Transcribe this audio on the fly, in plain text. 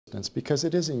because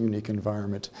it is a unique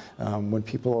environment when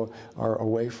people are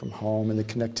away from home and the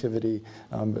connectivity,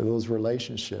 those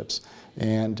relationships.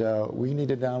 And we need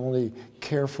to not only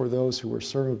care for those who we're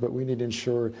serving, but we need to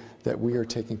ensure that we are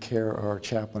taking care of our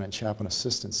chaplain and chaplain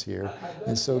assistants here.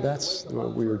 And so that's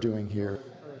what we are doing here.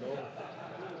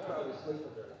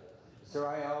 Sir,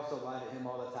 I also lie to him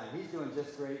all the time. He's doing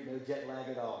just great, no jet lag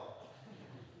at all.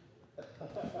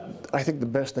 I think the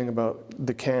best thing about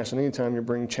the cast, and anytime you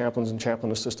bring chaplains and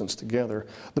chaplain assistants together,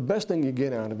 the best thing you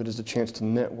get out of it is a chance to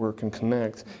network and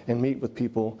connect and meet with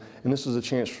people. And this is a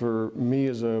chance for me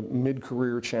as a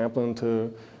mid-career chaplain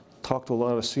to talk to a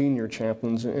lot of senior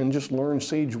chaplains and just learn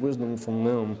sage wisdom from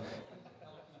them.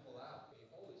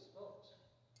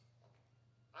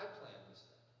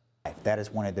 That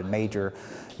is one of the major,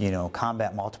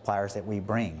 combat multipliers that we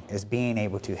bring, is being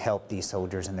able to help these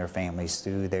soldiers and their families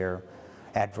through their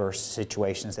adverse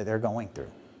situations that they're going through.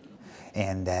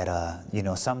 And that,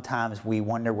 sometimes we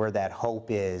wonder where that hope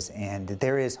is, and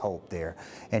there is hope there.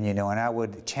 And, and I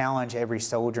would challenge every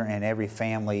soldier and every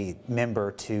family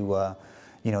member to,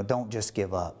 don't just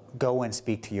give up. Go and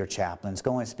speak to your chaplains.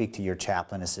 Go and speak to your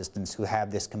chaplain assistants who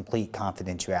have this complete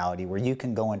confidentiality where you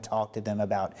can go and talk to them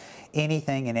about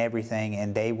anything and everything,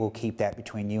 and they will keep that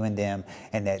between you and them,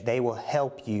 and that they will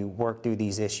help you work through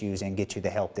these issues and get you the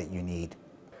help that you need.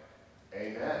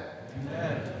 Amen.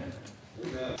 Amen.